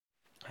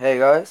Hey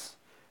guys,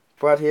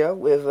 Brad here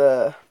with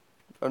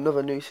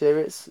another new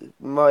series,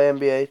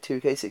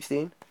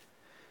 MyNBA2K16.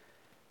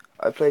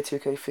 I played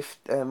 2K15,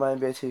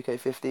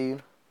 MyNBA2K15.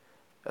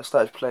 I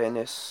started playing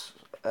this,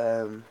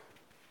 I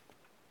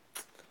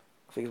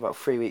think about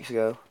 3 weeks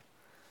ago.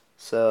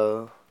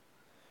 So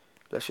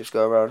let's just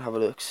go around and have a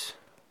look.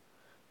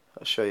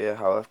 I'll show you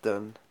how I've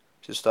done.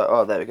 Just start.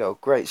 Oh, there we go.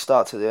 Great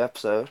start to the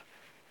episode.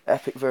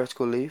 Epic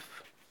vertical leap.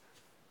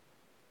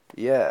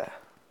 Yeah,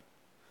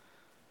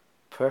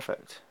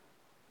 perfect.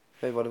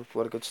 Hey, what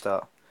a good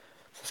start.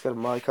 So let's go to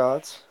my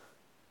cards.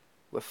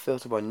 We're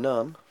filtered by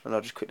none, and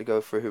I'll just quickly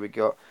go through who we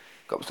got.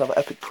 Got myself an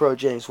Epic Pro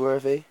James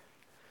Worthy,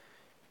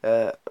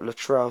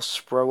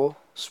 Latrell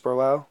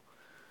Sprowell,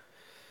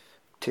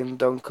 Tim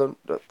Duncan.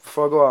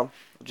 Before I go on,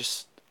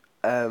 just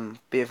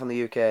being from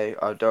the UK,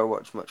 I don't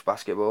watch much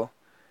basketball.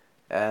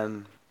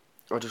 I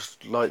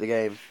just like the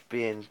game,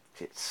 being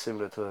it's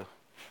similar to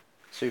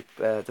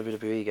a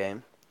WWE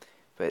game,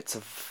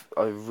 but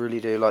I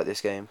really do like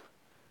this game.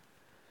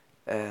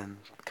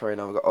 Carrying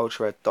on, we've got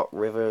Ultra Red Doc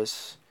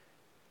Rivers,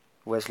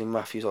 Wesley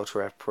Matthews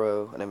Ultra Rare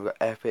Pro, and then we've got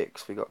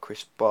Epics, we've got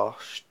Chris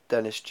Bosh,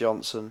 Dennis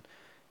Johnson,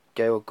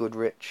 Gail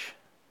Goodrich,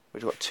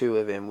 we've got two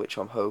of him, which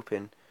I'm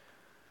hoping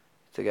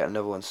to get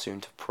another one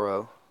soon to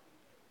Pro.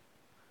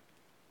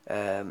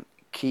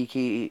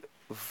 Kiki,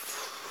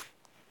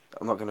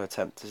 I'm not going to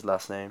attempt his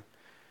last name,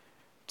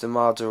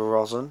 DeMar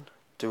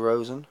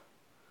DeRozan,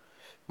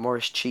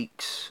 Morris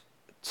Cheeks,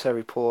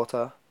 Terry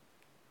Porter,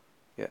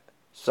 yeah,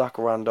 Zach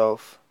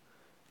Randolph,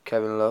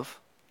 Kevin Love.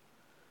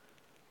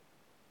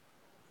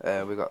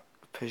 We got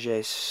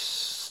Pajay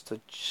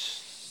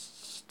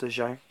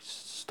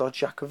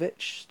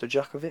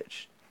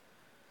Stojakovic,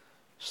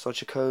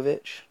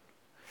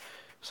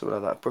 something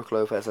like that. Brooke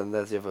Lopez, and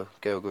there's the other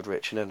Gail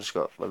Goodrich, and then just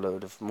got a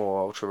load of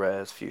more ultra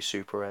rares, a few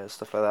super rares,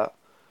 stuff like that.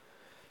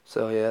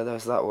 So yeah,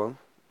 there's that one.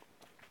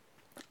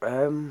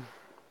 I'm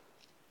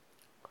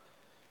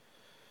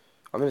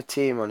in a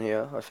team on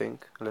here, I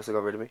think, unless they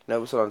got rid of me. No,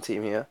 we're still on a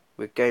team here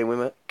with game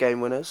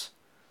winners.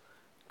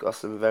 Got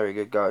some very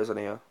good guys on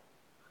here.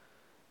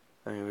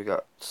 I mean, we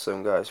got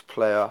some guys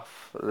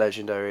playoff,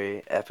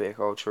 legendary, epic,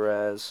 ultra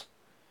rares.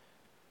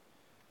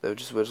 We're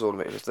just all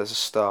mixed. There's a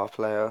star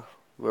player.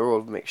 We're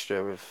all a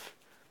mixture of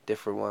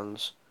different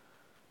ones.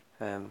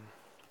 But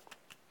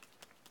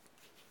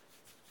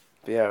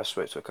yeah, I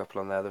spoke to a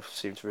couple on there. They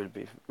seem to really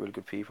be really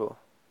good people.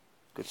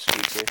 Good to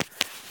speak to.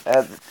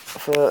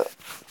 For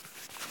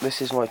this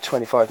is my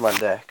 25-man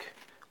deck.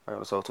 I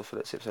got this auto fill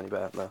it, see if it's any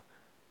better. No.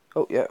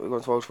 Oh yeah, we're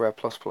going to ultra rare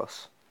plus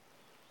plus.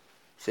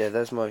 So yeah,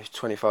 there's my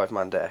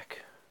 25-man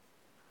deck,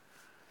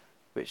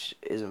 which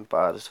isn't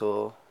bad at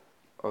all.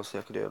 Obviously,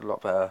 I could do a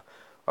lot better.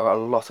 I've got a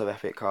lot of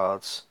epic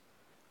cards.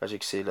 As you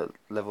can see, look,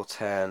 level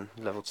 10,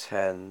 level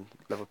 10,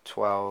 level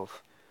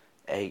 12,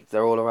 8.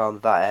 They're all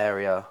around that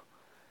area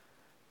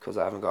because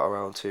I haven't got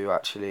around to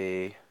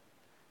actually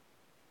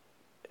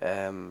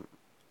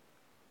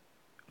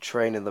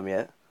training them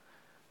yet.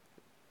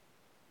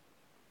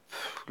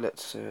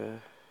 Let's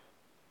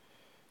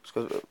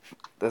go.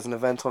 There's an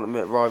event on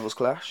at Rivals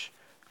Clash.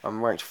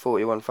 I'm ranked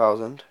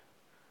 41,000.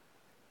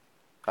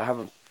 I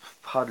haven't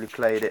hardly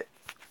played it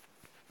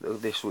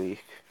this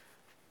week.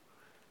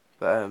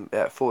 But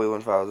yeah,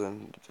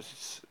 41,000.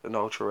 It's an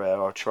ultra rare.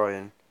 I'll try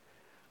and.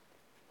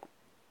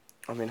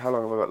 I mean, how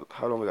long have I got?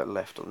 How long have we got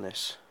left on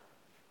this?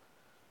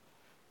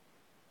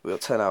 We got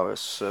 10 hours.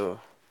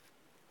 So,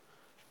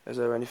 is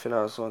there anything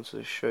else I want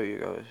to show you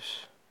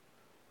guys?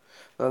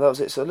 No, that was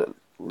it. So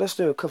let's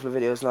do a couple of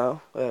videos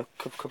now.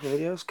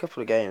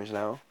 Couple of games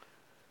now,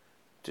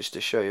 just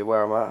to show you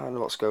where I'm at and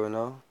what's going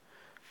on.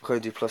 I'm going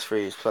to do plus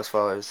threes, plus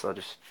fives. So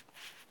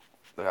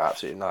they're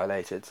absolutely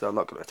annihilated. So I'm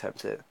not going to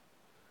attempt it.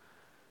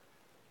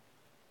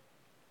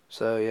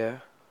 So yeah,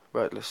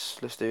 right. Let's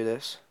do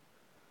this.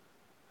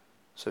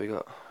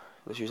 So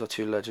let's use our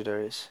two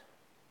legendaries.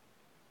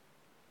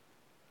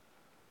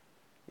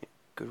 Yeah,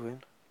 good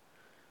win.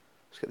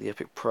 Let's get the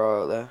epic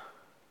pro out there.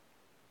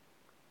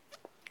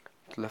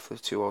 Left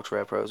with two ultra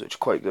rare pros, which are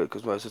quite good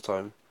because most of the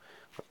time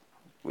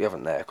we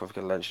haven't there come up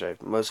against legendary.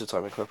 But most of the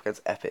time we come up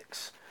against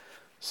epics,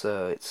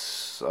 so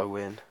I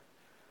win.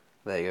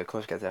 There you go. Come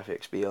up against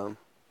epics, be on.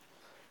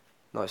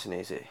 Nice and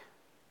easy.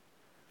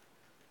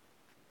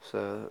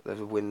 So there's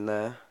a win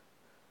there,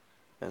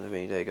 and I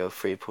mean there you go.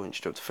 3 points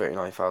jumped to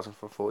 39,000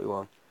 from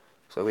 41.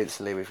 So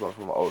instantly we've gone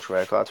from an ultra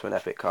rare card to an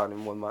epic card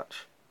in one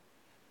match.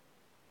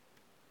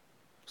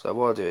 So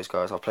what I'll do is,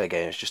 guys, I'll play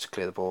games just to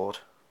clear the board,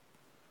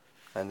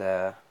 and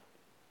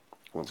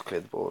once I clear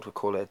the board, we'll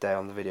call it a day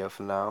on the video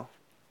for now.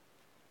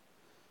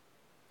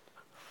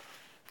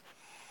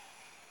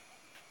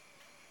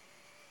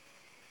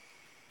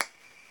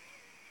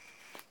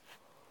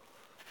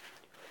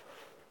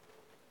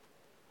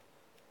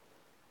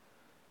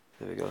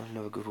 There we go,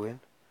 another good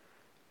win.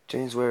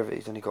 James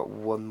Worthy's only got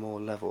one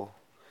more level.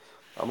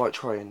 I might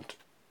try and,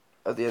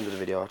 at the end of the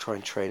video, I'll try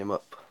and train him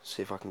up,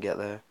 see if I can get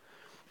there.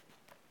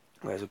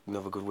 There's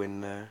another good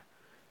win there.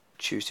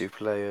 Choose two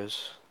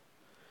players.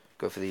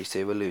 Go for these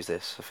two. We'll lose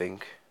this, I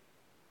think.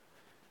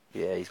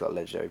 Yeah, he's got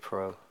legendary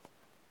pro.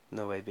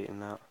 No way beating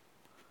that.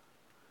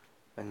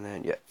 And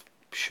then, yeah,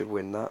 should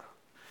win that.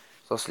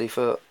 So obviously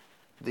for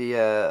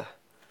the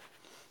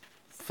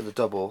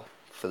double,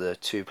 for the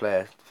two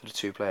player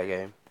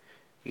game,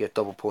 you get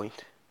double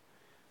point.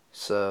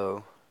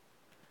 So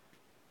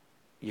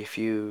if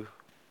you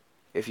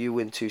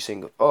win two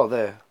single, oh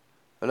there,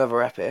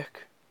 another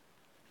epic,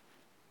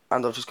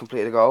 and I've just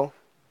completed a goal.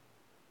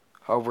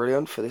 How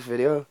brilliant for this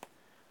video!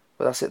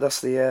 But that's it.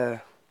 That's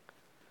the.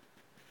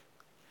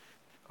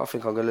 I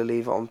think I'm gonna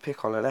leave it on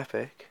pick on an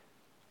epic.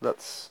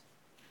 That's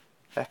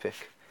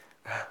epic.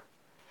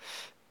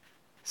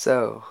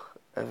 So,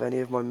 of any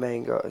of my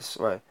main guys,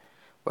 right?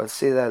 Well,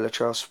 see there,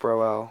 Latrell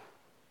Sprewell.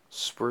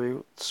 Just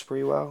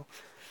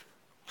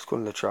call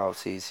him Latrell,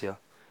 it's easier.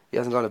 He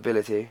hasn't got an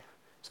ability,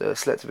 so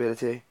select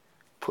ability,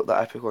 put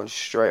that epic one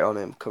straight on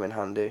him, come in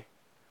handy.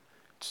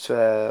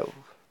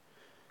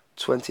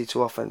 20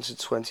 to offense and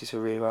 20 to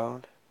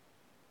rebound.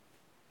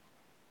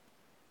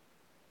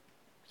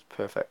 It's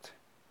perfect.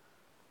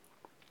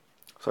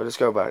 So let's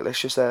go back. Let's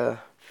just sorry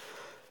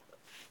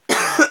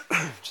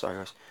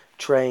guys.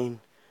 Train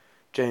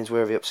James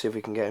Worthy up. See if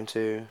we can get him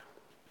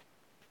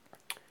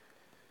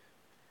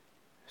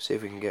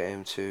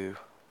to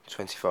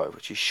 25,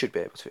 which he should be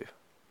able to.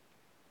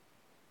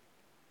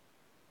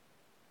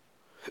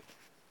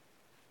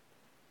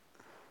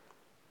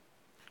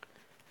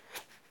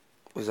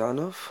 Was that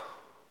enough?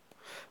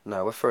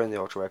 No, we're throwing the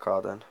ultra rare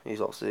card then. He's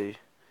obviously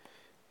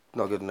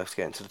not good enough to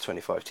get into the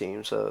 25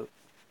 team, so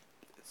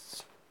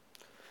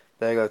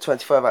there you go.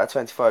 25 out of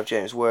 25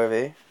 James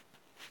Worthy.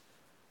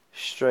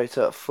 Straight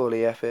up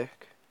fully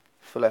epic.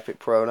 Full epic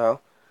pro now.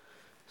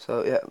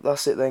 So yeah,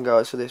 that's it then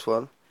guys for this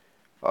one.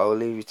 I will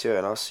leave you to it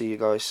and I'll see you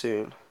guys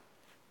soon.